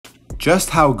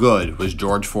Just how good was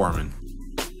George Foreman?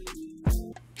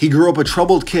 He grew up a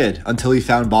troubled kid until he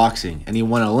found boxing, and he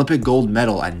won an Olympic gold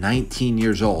medal at 19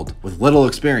 years old with little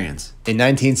experience. In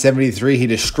 1973, he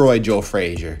destroyed Joe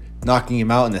Frazier, knocking him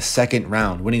out in the second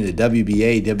round, winning the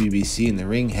WBA, WBC, and the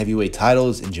ring heavyweight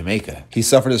titles in Jamaica. He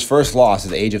suffered his first loss at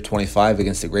the age of 25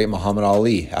 against the great Muhammad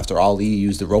Ali after Ali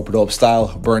used the rope-a-dope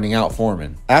style, burning out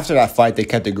Foreman. After that fight, they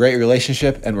kept a great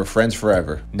relationship and were friends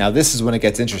forever. Now this is when it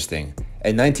gets interesting.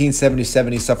 In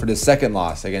 1977, he suffered his second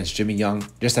loss against Jimmy Young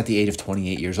just at the age of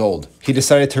 28 years old. He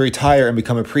decided to retire and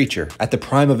become a preacher at the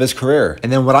prime of his career.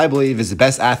 And then what I believe is the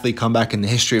best athlete comeback in the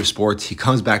history of sports, he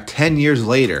comes back 10 years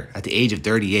later at the age of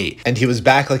 38. And he was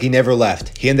back like he never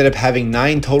left. He ended up having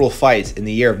 9 total fights in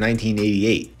the year of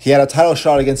 1988. He had a title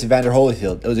shot against Evander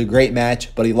Holyfield. It was a great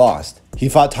match, but he lost. He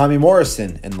fought Tommy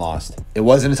Morrison and lost. It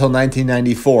wasn't until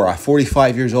 1994, at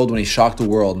 45 years old, when he shocked the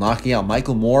world, knocking out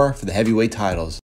Michael Moore for the heavyweight titles.